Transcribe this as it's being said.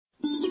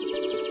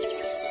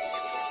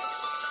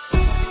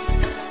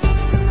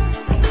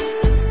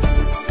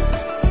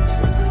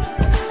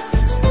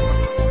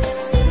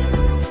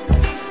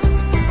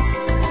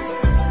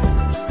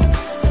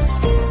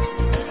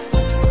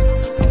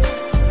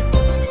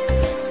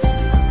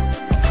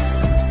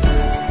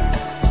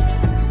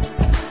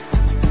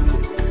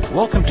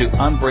Welcome to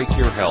Unbreak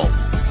Your Health,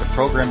 the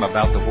program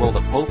about the world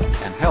of hope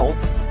and health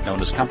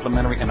known as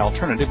complementary and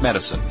alternative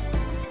medicine.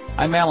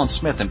 I'm Alan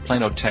Smith in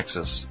Plano,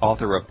 Texas,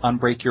 author of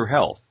Unbreak Your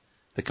Health,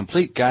 the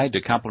complete guide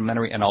to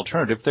complementary and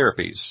alternative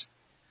therapies.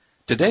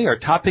 Today our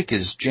topic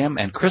is gem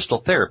and crystal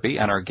therapy,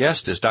 and our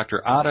guest is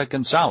Dr. Ada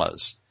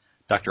Gonzalez.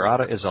 Dr.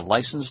 Ada is a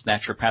licensed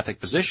naturopathic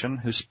physician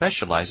who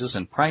specializes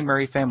in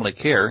primary family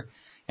care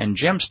and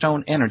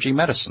gemstone energy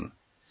medicine.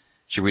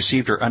 She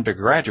received her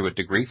undergraduate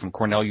degree from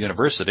Cornell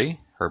University,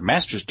 her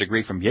master's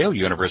degree from Yale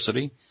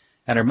University,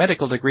 and her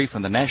medical degree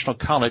from the National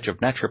College of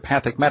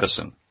Naturopathic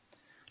Medicine.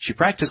 She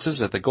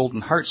practices at the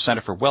Golden Heart Center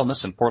for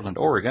Wellness in Portland,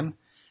 Oregon,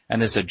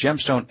 and is a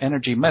gemstone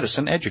energy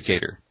medicine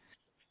educator.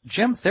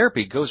 Gem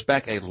therapy goes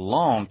back a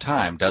long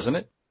time, doesn't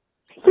it?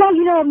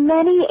 Yeah,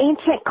 many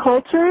ancient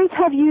cultures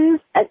have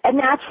used a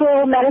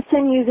natural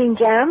medicine using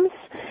gems.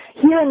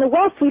 Here in the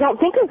West, we don't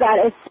think of that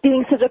as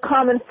being such a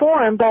common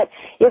form, but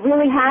it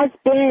really has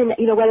been,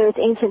 whether it's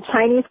ancient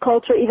Chinese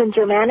culture, even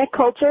Germanic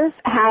cultures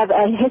have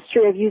a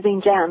history of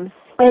using gems.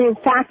 And in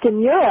fact,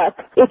 in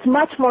Europe, it's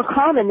much more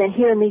common than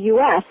here in the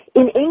U.S.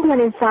 In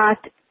England, in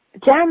fact,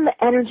 gem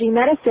energy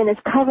medicine is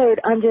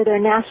covered under their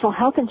national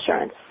health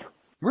insurance.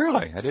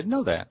 Really? I didn't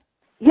know that.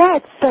 Yeah,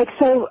 it's like,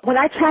 so when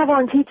I travel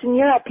and teach in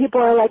Europe,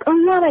 people are like,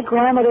 oh yeah, my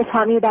grandmother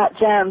taught me about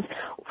gems.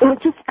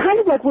 It's just kind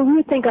of like when we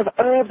would think of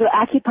herbs or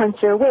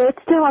acupuncture, where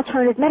it's still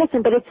alternative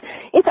medicine, but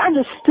it's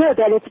understood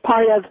that it's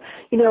part of,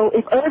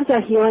 if herbs are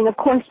healing, of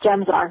course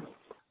gems are.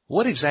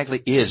 What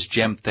exactly is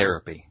gem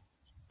therapy?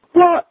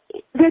 Well,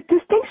 the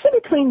distinction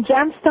between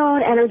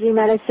gemstone energy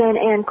medicine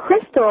and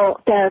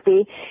crystal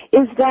therapy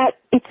is that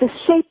it's the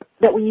shape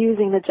that we're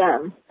using the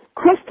gem.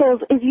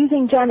 Crystals is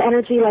using gem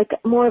energy like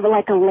more of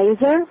like a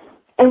laser.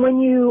 And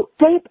when you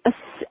shape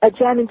a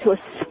gem into a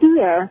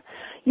sphere,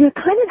 you're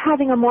kind of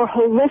having a more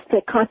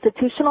holistic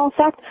constitutional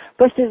effect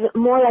versus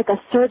more like a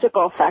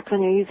surgical effect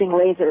when you're using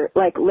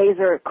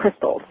laser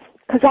crystals.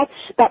 Because that's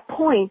that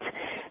point,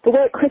 the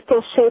way a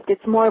crystal's shaped,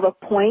 it's more of a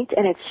point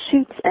and it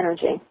shoots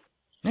energy.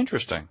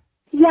 Interesting.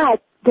 Yeah,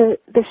 the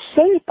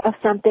shape of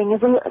something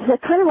is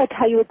kind of like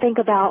how you would think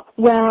about,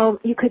 well,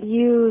 you could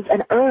use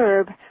an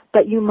herb,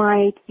 but you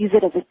might use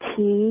it as a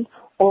tea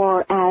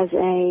or as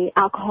a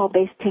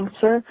alcohol-based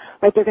tincture,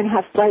 right? They're going to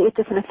have slightly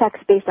different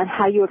effects based on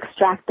how you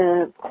extract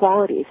the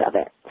qualities of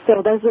it.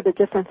 So those are the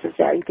differences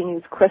there. You can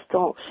use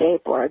crystal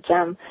shape or a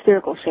gem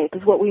spherical shape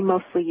is what we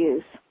mostly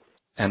use.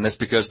 And that's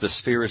because the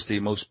sphere is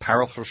the most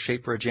powerful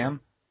shape for a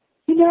gem?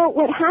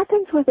 What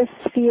happens with a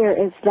sphere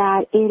is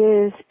that it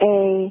is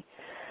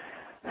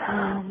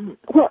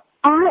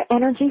our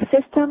energy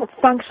system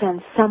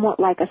functions somewhat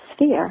like a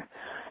sphere.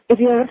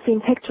 If you've ever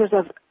seen pictures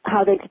of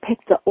how they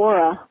depict the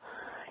aura,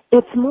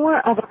 it's more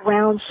of a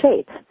round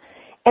shape.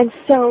 And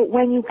so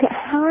when you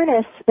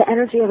harness the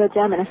energy of a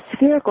gem in a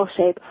spherical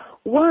shape,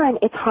 one,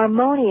 it's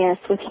harmonious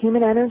with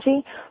human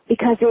energy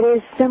because it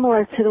is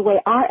similar to the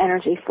way our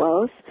energy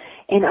flows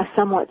in a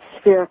somewhat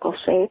spherical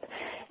shape.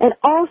 And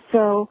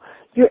also,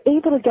 you're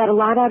able to get a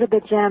lot out of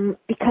the gem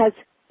because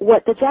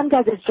what the gem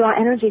does is draw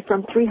energy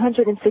from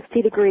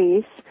 360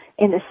 degrees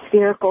in the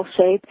spherical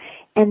shape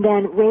and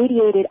then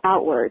radiate it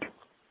outward.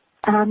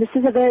 This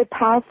is a very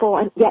powerful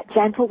and yet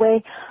gentle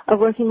way of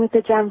working with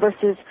the gem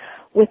versus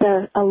with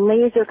a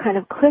laser kind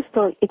of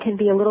crystal. It can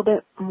be a little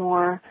bit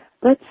more,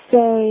 let's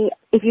say,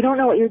 if you don't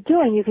know what you're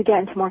doing, you could get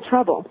into more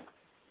trouble.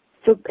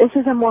 So this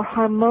is a more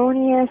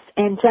harmonious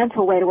and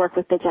gentle way to work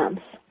with the gems.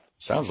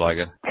 Sounds like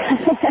it.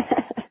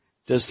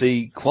 Does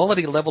the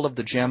quality level of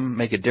the gem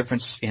make a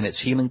difference in its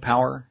healing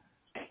power?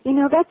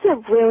 That's a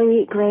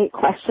really great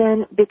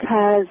question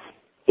because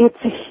it's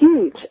a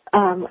huge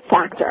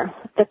factor.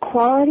 The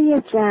quality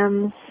of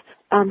gems,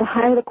 the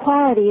higher the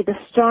quality, the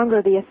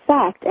stronger the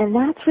effect, and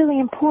that's really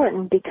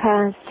important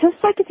because just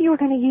like if you were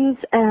going to use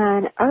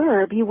an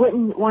herb, you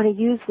wouldn't want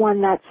to use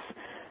one that's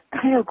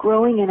kind of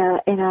growing in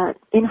a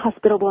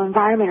inhospitable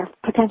environment or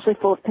potentially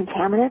full of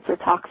contaminants or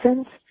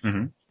toxins.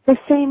 Mm-hmm. The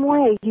same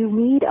way, you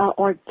need an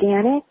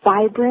organic,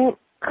 vibrant,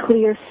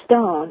 clear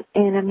stone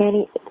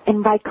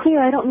and by clear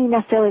I don't mean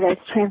necessarily that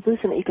it's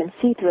translucent that you can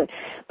see through it,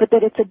 but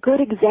that it's a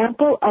good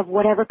example of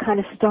whatever kind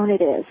of stone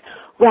it is,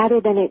 rather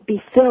than it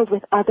be filled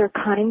with other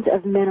kinds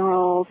of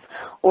minerals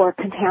or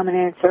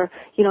contaminants or,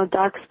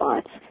 dark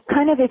spots.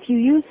 Kind of if you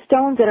use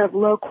stones that are of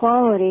low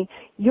quality,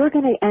 you're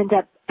going to end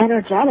up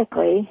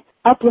energetically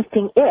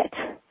uplifting it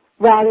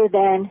rather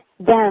than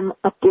them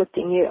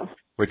uplifting you.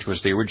 Which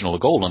was the original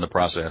goal in the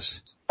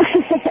process.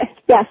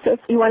 Yeah, so if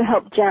you want to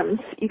help gems,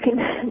 you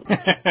can.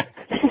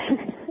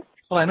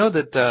 Well, I know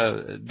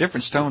that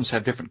different stones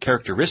have different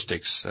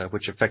characteristics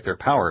which affect their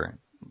power.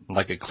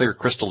 Like a clear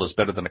crystal is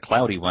better than a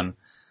cloudy one,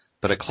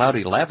 but a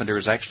cloudy lavender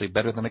is actually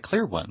better than a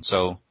clear one.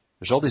 So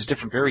there's all these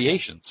different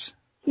variations.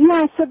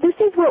 Yeah, so this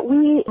is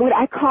what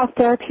I call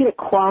therapeutic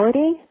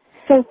quality.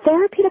 So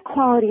therapeutic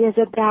quality is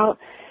about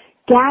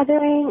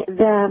gathering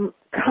the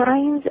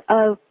kinds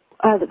of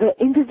the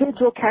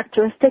individual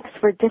characteristics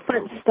for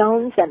different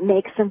stones that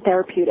makes them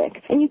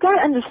therapeutic. And you've got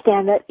to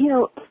understand that,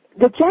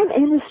 the gem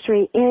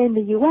industry in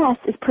the U.S.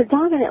 is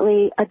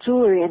predominantly a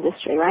jewelry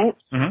industry, right?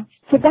 Mm-hmm.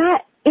 So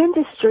that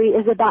industry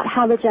is about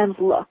how the gems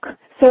look.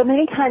 So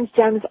many times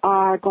gems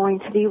are going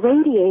to be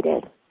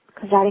radiated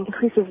because that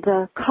increases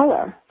the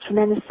color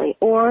tremendously,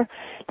 or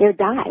they're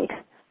dyed,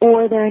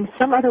 or they're in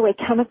some other way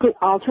chemically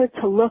altered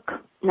to look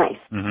nice.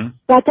 Mm-hmm.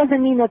 That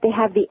doesn't mean that they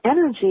have the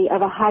energy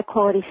of a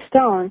high-quality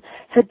stone,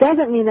 so it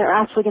doesn't mean they're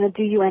actually going to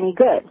do you any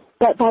good.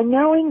 But by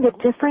knowing the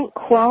different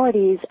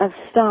qualities of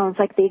stones,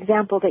 like the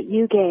example that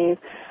you gave,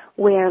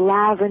 where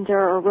lavender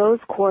or rose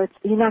quartz,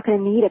 you're not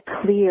going to need a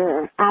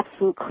clear,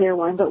 absolute clear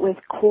one, but with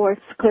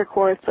quartz, clear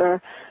quartz,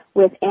 or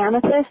with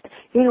amethyst,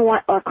 you're going to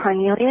want, or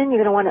carnelian,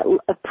 you're going to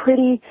want a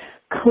pretty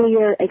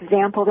clear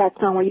example of that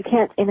stone where you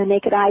can't, in the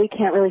naked eye, you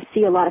can't really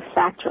see a lot of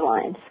fracture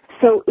lines.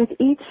 So with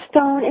each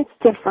stone, it's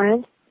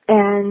different,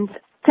 and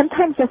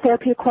sometimes the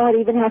therapeutic quality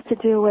even has to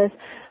do with,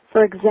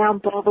 for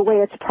example, the way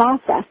it's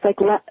processed. Like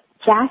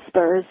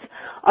jaspers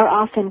are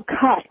often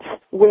cut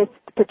with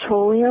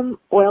petroleum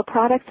oil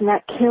products, and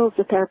that kills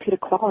the therapeutic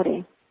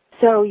quality.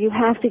 So you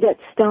have to get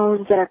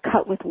stones that are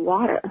cut with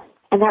water,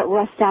 and that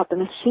rusts out the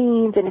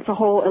machines, and it's a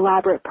whole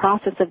elaborate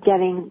process of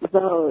getting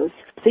those.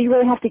 So you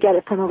really have to get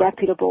it from a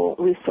reputable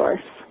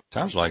resource.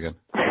 Sounds like it.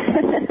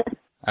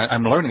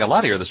 I'm learning a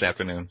lot here this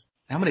afternoon.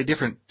 How many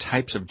different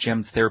types of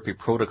gem therapy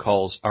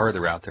protocols are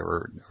there out there,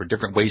 or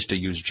different ways to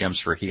use gems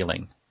for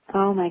healing?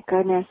 Oh, my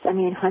goodness. I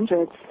mean,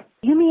 hundreds.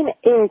 You mean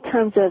in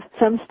terms of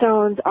some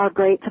stones are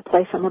great to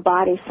place on the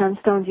body. Some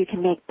stones you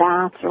can make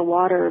baths or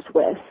waters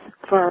with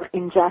for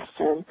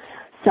ingestion.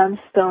 Some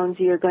stones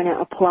you're going to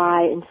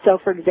apply. And so,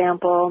 for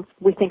example,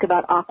 we think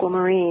about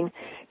aquamarine.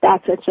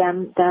 That's a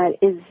gem that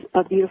is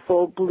a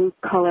beautiful blue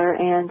color,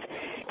 and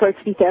for it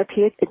to be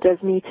therapeutic, it does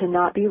need to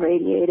not be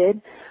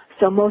radiated.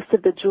 So most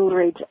of the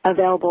jewelry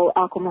available,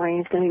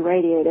 aquamarine, is going to be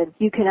radiated.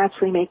 You can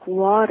actually make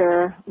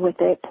water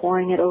with it,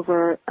 pouring it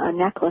over a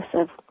necklace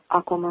of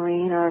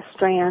aquamarine or a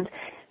strand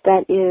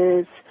that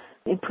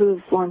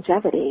improves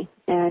longevity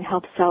and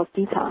helps cells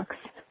detox.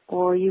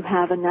 Or you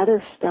have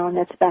another stone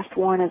that's best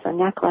worn as a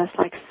necklace,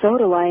 like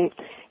sodalite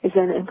is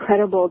an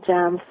incredible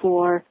gem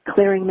for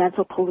clearing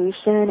mental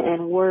pollution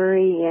and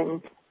worry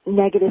and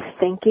negative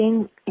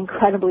thinking,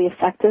 incredibly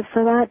effective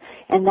for that,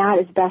 and that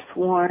is best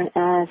worn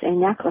as a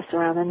necklace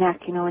around the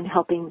neck, and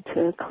helping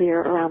to clear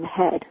around the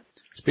head.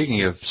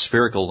 Speaking of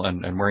spherical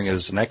and wearing it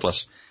as a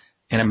necklace,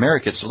 in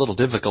America it's a little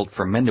difficult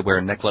for men to wear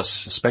a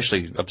necklace,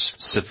 especially of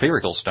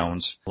spherical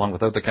stones, along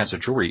with other kinds of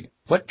jewelry.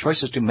 What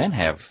choices do men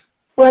have?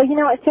 Well,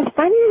 it's just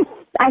funny.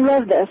 I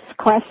love this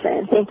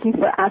question. Thank you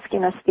for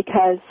asking us,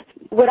 because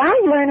what I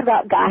learned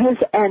about guys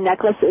and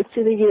necklaces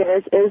through the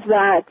years is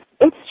that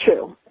it's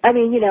true. I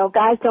mean,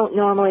 guys don't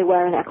normally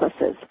wear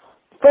necklaces.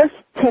 First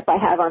tip I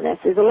have on this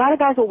is a lot of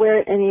guys will wear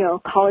it in, a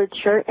collared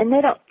shirt, and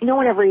no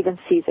one ever even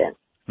sees it.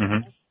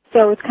 Mm-hmm.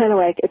 So it's kind of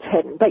like it's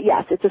hidden. But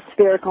yes, it's a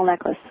spherical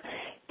necklace.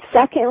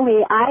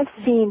 Secondly, I've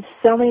seen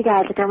so many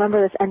guys, like I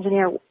remember this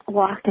engineer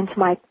walked into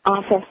my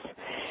office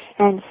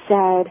and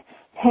said,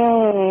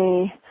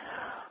 hey,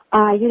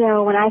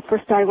 when I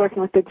first started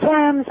working with the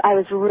gems, I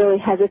was really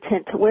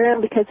hesitant to wear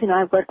them because,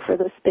 I work for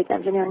this big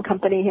engineering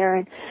company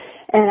here,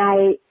 and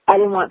I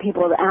didn't want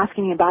people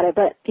asking me about it.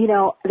 But, they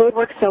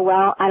work so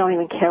well, I don't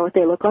even care what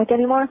they look like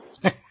anymore.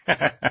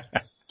 And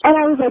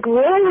I was like,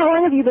 really? How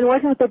long have you been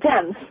working with the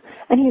gems?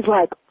 And he's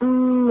like,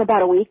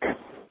 about a week.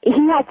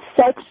 He had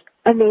such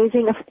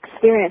amazing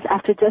experience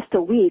after just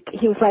a week.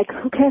 He was like,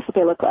 who cares what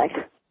they look like?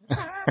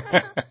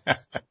 I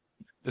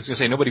was going to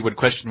say, nobody would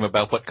question him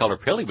about what color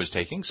pill he was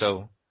taking,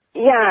 so...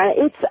 Yeah,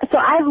 so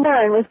I've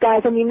learned with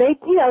guys, I mean, they,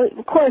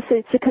 of course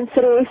it's a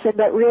consideration,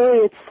 but really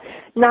it's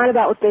not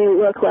about what they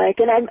look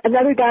like. And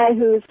another guy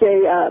who's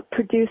a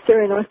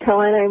producer in North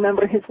Carolina, I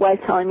remember his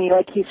wife telling me,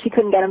 she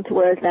couldn't get him to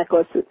wear his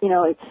necklace, it's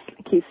like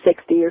he's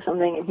 60 or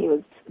something,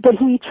 and but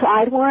he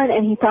tried one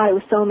and he thought it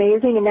was so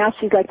amazing, and now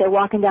she's like, they're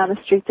walking down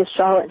the street to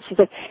Charlotte, and she's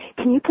like,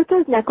 can you put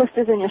those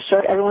necklaces in your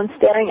shirt? Everyone's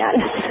staring at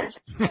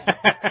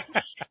us.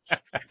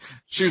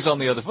 Shoes on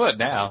the other foot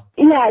now.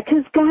 Yeah,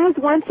 because guys,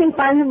 once they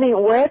find something that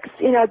works,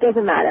 it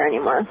doesn't matter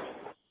anymore.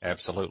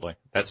 Absolutely.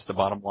 That's the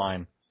bottom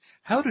line.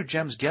 How do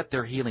gems get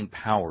their healing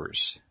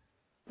powers?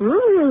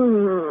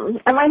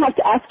 I might have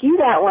to ask you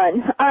that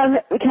one,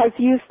 because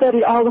you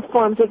studied all the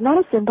forms of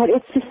medicine, but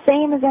it's the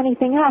same as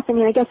anything else. I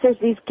mean, I guess there's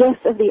these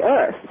gifts of the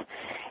earth,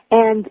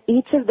 and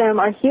each of them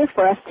are here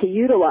for us to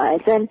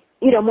utilize. And,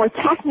 more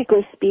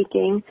technically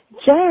speaking,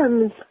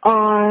 gems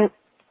are,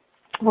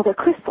 they're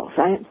crystals,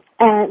 right?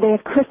 And they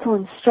have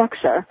crystalline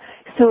structure.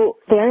 So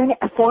they're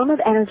a form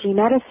of energy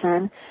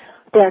medicine.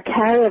 They're a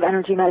carrier of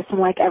energy medicine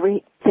like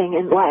everything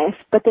in life,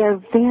 but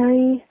they're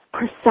very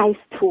precise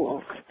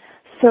tools.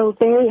 So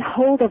they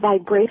hold a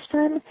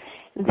vibration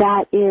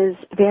that is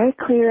very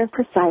clear and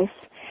precise,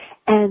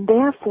 and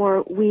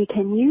therefore we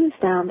can use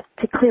them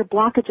to clear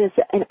blockages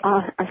in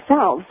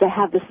ourselves that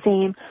have the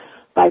same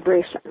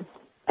vibration.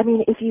 I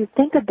mean, if you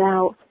think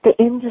about the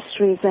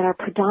industries that are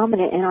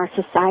predominant in our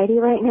society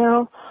right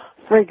now,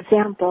 for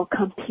example,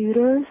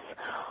 computers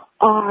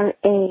are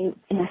in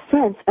a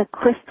sense, a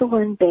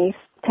crystalline-based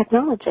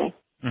technology.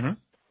 Mm-hmm.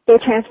 They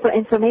transfer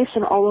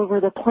information all over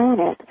the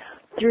planet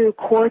through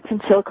quartz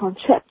and silicon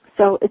chips.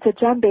 So it's a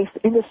gem-based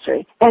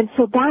industry. And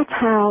so that's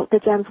how the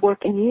gems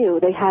work in you.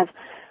 They have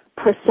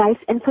precise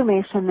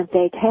information that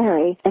they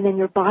carry, and then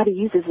your body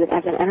uses it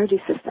as an energy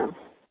system.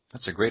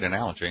 That's a great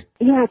analogy.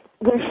 Yeah,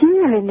 we're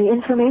here in the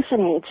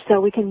information age,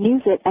 so we can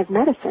use it as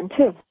medicine,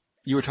 too.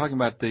 You were talking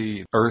about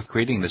the earth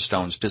creating the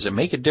stones. Does it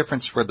make a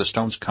difference where the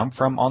stones come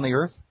from on the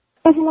earth?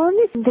 As long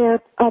as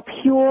they're a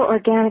pure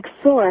organic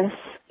source,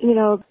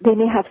 they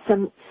may have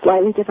some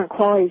slightly different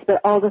qualities, but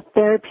all the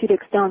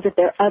therapeutic stones, if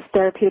they're of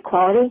therapeutic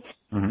quality,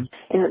 in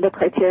the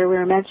criteria we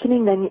were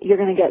mentioning, then you're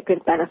going to get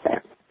good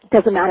benefit.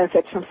 Doesn't matter if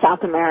it's from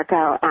South America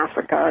or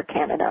Africa or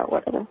Canada or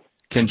whatever.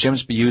 Can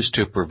gems be used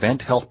to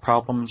prevent health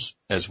problems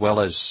as well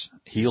as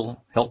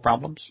heal health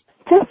problems?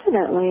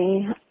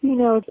 Definitely.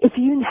 If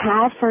you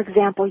have, for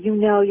example,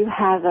 you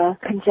have a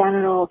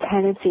congenital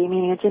tendency,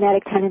 meaning a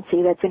genetic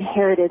tendency that's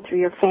inherited through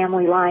your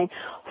family line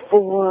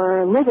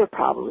for liver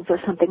problems or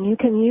something, you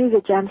can use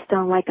a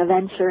gemstone like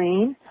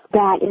aventurine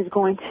that is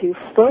going to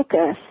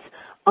focus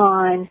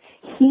on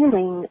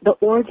healing the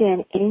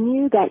organ in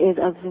you that is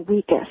of the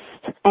weakest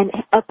and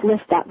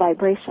uplift that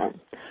vibration.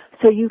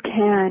 So you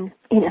can,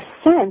 in a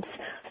sense,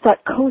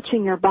 start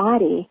coaching your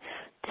body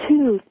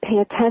to pay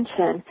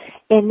attention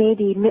and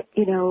maybe,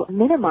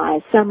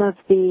 minimize some of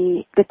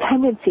the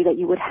tendency that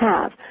you would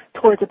have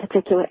towards a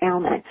particular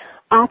ailment,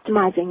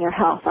 optimizing your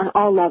health on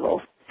all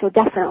levels. So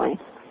definitely.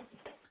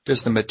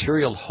 Does the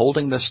material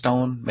holding the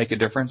stone make a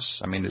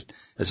difference? I mean,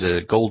 is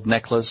a gold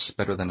necklace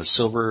better than a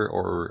silver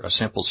or a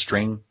simple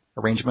string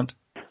arrangement?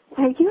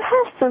 Well, you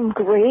have some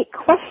great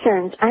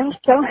questions. I'm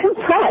so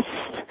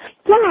impressed.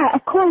 Yeah,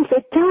 of course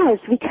it does,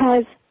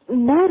 because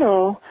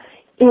metal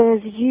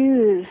is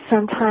used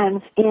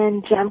sometimes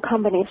in gem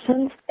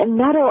combinations, and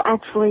metal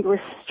actually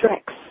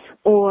restricts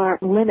or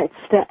limits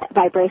the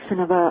vibration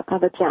of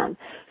a gem.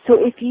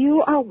 So if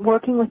you are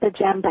working with a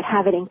gem but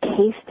have it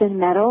encased in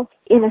metal,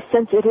 in a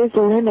sense it is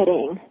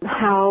limiting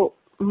how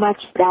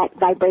much that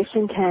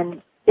vibration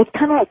can, it's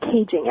kind of like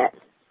caging it.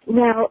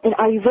 Now, in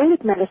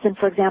Ayurvedic medicine,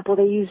 for example,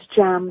 they use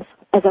gems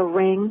as a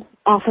ring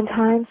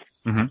oftentimes.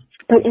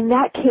 But in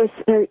that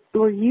case,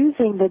 we're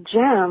using the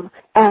gem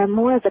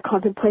more as a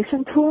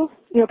contemplation tool.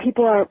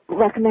 People are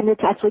recommended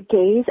to actually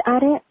gaze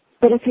at it.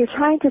 But if you're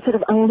trying to sort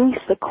of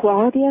unleash the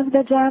quality of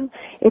the gem,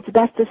 it's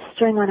best to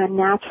string on a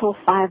natural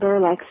fiber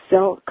like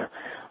silk,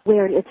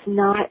 where it's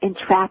not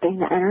entrapping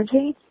the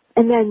energy.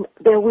 And then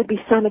there would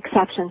be some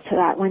exceptions to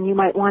that when you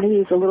might want to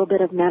use a little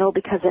bit of metal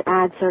because it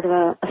adds sort of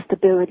a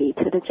stability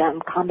to the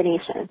gem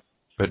combination.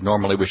 But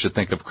normally we should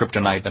think of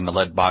kryptonite and the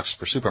lead box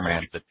for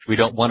Superman, that we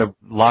don't want to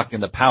lock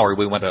in the power,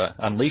 we want to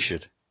unleash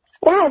it.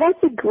 Wow,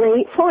 that's a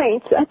great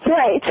point. That's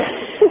right.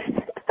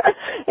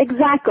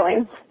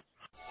 Exactly.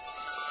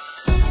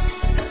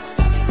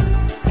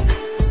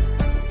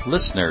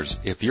 Listeners,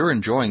 if you're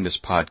enjoying this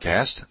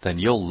podcast, then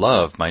you'll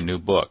love my new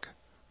book.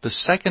 The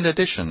second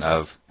edition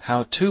of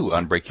How to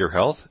Unbreak Your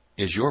Health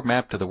is your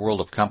map to the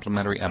world of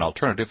complementary and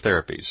alternative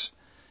therapies.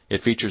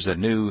 It features a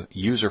new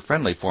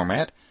user-friendly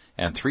format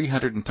and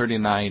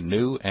 339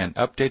 new and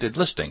updated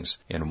listings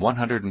in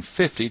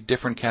 150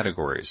 different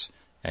categories.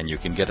 And you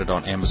can get it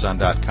on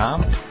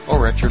Amazon.com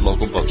or at your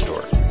local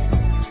bookstore.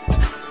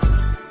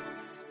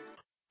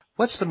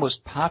 What's the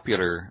most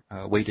popular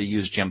way to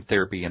use gem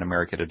therapy in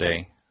America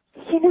today?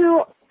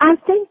 I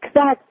think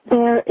that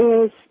there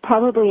is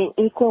probably an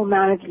equal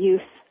amount of use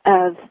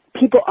of,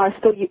 people are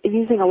still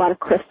using a lot of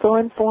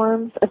crystalline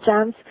forms of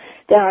gems.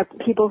 There are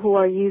people who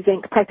are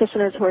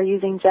practitioners who are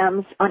using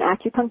gems on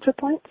acupuncture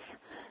points.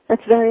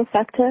 That's very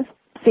effective.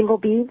 Single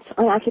beads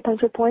on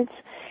acupuncture points.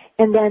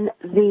 And then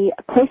the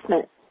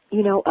placement,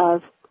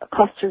 of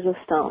clusters of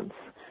stones.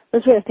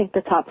 Those are, I think,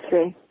 the top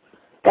three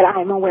that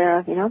I'm aware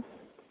of,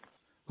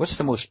 What's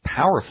the most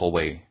powerful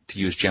way to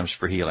use gems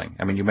for healing?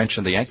 I mean, you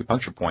mentioned the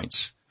acupuncture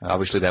points.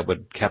 Obviously, that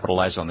would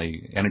capitalize on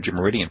the energy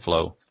meridian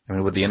flow. I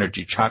mean, would the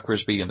energy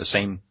chakras be in the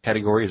same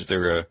category? Is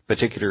there a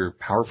particular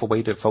powerful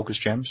way to focus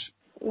gems?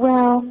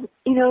 Well,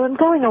 I'm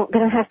going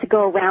to have to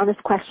go around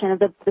this question.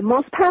 The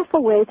most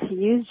powerful way to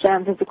use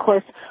gems is, of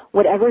course,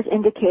 whatever is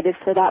indicated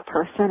for that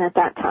person at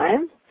that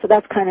time. So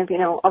that's kind of,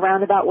 a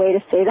roundabout way to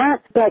say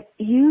that. But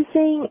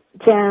using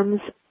gems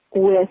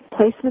with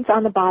placements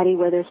on the body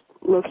where there's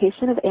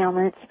location of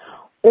ailments,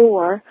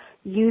 or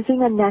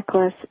using a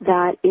necklace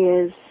that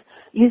is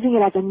using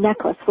it as a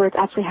necklace where it's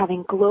actually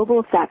having global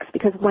effects,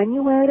 because when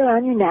you wear it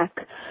around your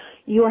neck,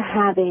 you are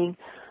having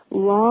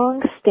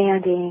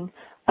long-standing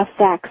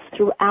effects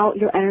throughout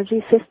your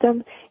energy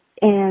system,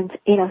 and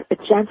in a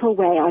gentle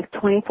way, like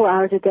 24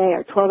 hours a day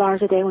or 12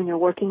 hours a day when you're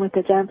working with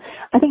the gem.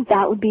 I think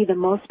that would be the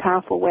most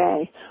powerful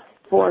way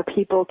for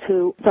people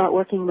to start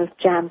working with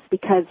gems,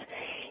 because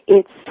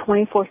it's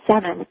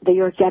 24/7 that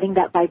you're getting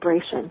that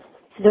vibration.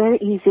 It's very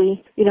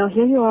easy.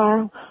 Here you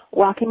are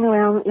walking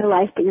around your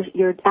life, but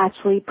you're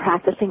actually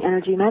practicing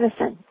energy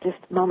medicine, just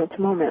moment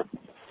to moment.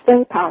 It's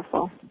very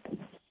powerful.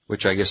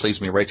 Which I guess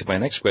leads me right to my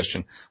next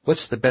question.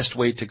 What's the best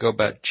way to go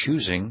about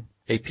choosing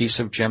a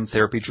piece of gem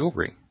therapy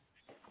jewelry?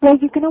 Well,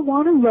 you're going to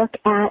want to look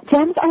at,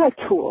 gems are like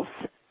tools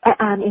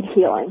in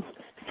healing.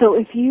 So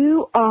if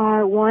you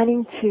are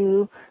wanting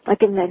to,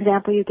 like in the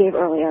example you gave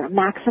earlier,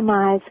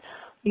 maximize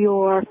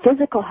your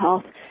physical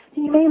health,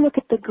 you may look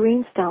at the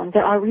greenstone.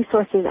 There are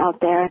resources out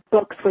there,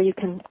 books where you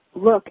can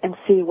look and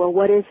see, well,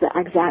 what is the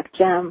exact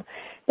gem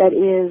that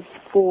is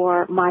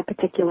for my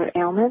particular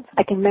ailment?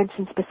 I can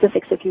mention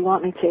specifics if you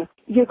want me to.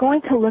 You're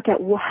going to look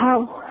at, well,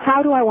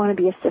 how do I want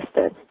to be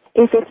assisted?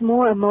 If it's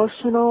more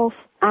emotional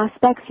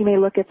aspects, you may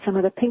look at some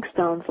of the pink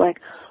stones like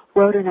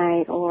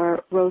rhodonite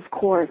or rose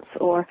quartz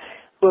or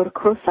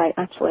rhodochrosite.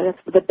 Actually,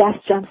 that's the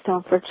best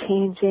gemstone for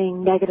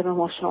changing negative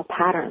emotional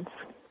patterns,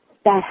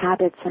 bad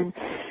habits, and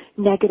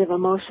negative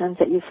emotions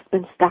that you've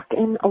been stuck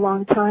in a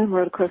long time.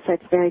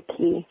 Rhodochrosite's very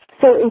key.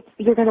 So if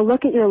you're going to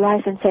look at your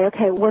life and say,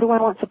 okay, what do I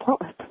want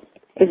support with?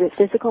 Is it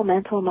physical,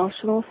 mental,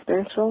 emotional,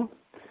 spiritual?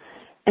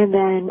 And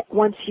then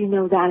once you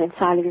know that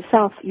inside of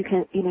yourself, you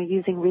can,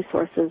 using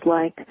resources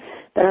like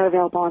that are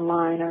available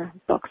online or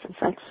books and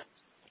such,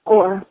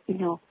 or,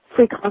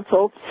 free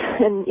consults.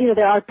 And,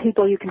 there are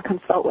people you can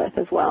consult with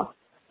as well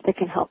that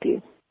can help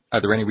you.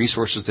 Are there any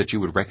resources that you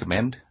would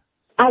recommend?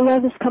 I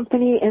love this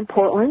company in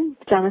Portland,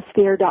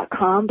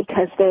 Gemisphere.com,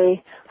 because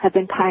they have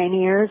been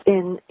pioneers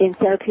in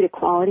therapeutic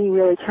quality,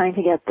 really trying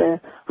to get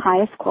the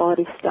highest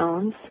quality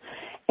stones.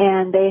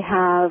 And they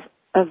have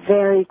a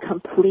very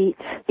complete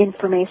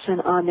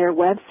information on their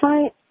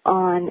website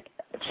on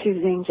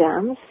choosing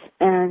gems.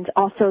 And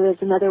also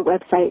there's another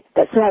website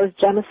so that was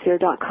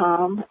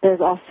Gemisphere.com.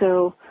 There's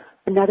also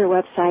another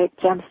website,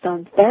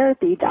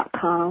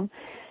 GemstoneTherapy.com,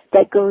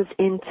 that goes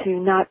into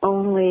not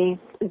only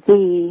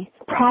the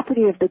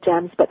property of the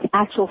gems, but the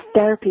actual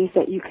therapies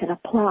that you can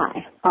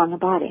apply on the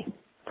body.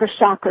 For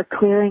chakra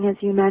clearing, as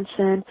you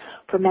mentioned,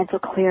 for mental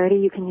clarity,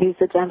 you can use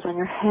the gems on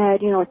your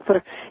head,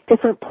 for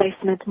different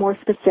placements, more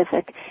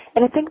specific.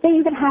 And I think they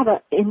even have an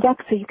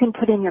index so you can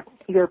put in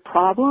your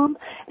problem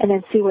and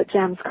then see what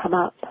gems come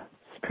up.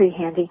 It's pretty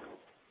handy.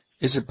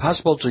 Is it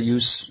possible to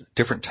use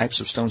different types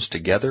of stones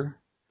together?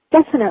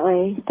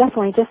 Definitely.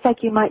 Just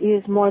like you might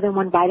use more than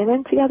one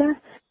vitamin together.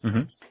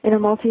 Mm-hmm. In a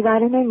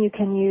multivitamin, you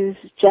can use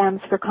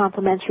gems for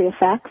complementary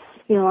effects.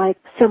 Like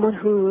someone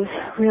who's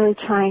really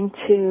trying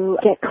to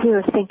get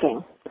clearer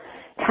thinking.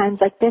 Times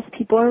like this,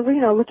 people are,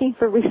 looking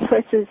for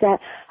resources that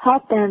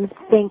help them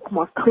think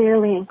more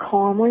clearly and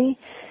calmly.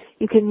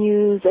 You can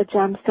use a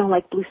gemstone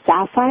like blue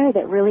sapphire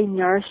that really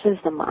nourishes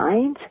the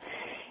mind.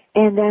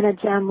 And then a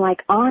gem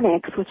like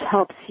onyx, which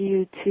helps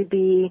you to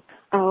be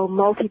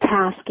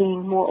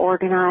multitasking, more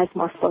organized,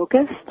 more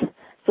focused.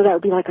 So that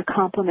would be like a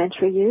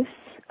complementary use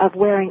of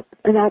wearing,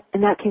 in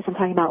that case I'm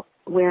talking about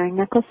wearing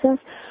necklaces.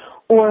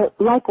 Or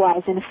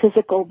likewise, in a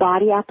physical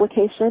body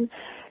application,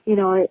 in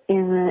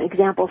the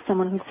example of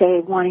someone who's,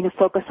 say, wanting to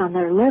focus on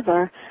their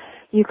liver,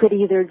 you could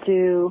either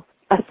do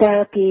a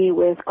therapy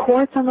with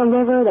quartz on the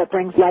liver that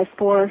brings life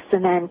force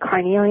and then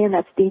carnelian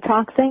that's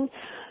detoxing,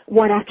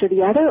 one after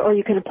the other, or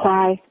you can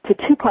apply to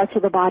two parts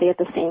of the body at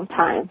the same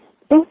time.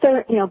 Both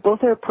are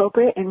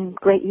appropriate and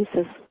great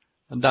uses.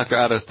 Dr.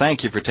 Otter,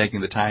 thank you for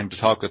taking the time to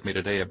talk with me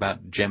today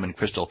about gem and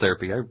crystal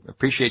therapy. I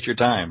appreciate your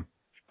time.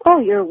 Oh,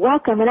 you're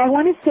welcome. And I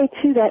want to say,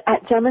 too, that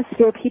at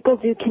Gemisphere, people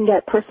can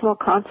get personal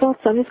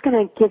consults. So I'm just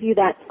going to give you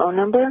that phone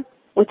number,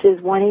 which is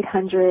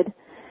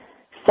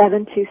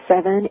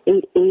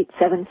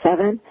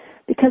 1-800-727-8877,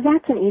 because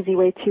that's an easy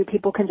way, too.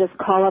 People can just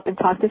call up and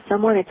talk to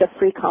someone. It's a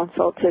free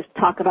consult to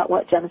talk about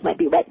what gems might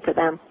be right for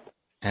them.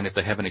 And if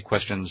they have any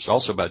questions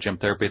also about gem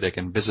therapy, they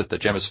can visit the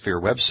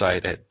Gemisphere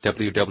website at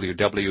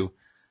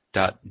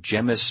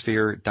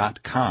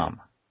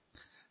www.gemisphere.com.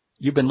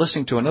 You've been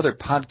listening to another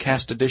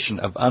podcast edition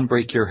of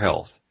Unbreak Your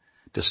Health,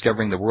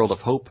 discovering the world of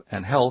hope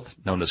and health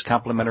known as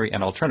complementary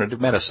and alternative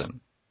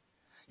medicine.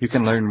 You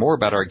can learn more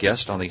about our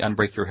guest on the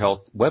Unbreak Your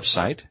Health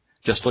website.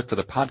 Just look for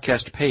the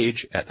podcast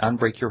page at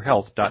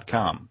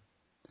unbreakyourhealth.com.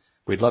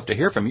 We'd love to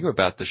hear from you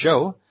about the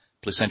show.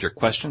 Please send your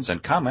questions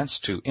and comments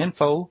to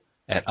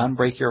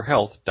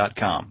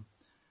info@unbreakyourhealth.com.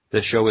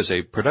 This show is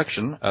a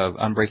production of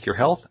Unbreak Your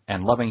Health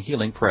and Loving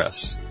Healing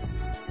Press.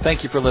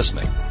 Thank you for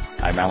listening.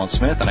 I'm Alan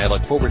Smith, and I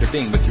look forward to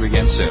being with you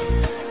again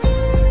soon.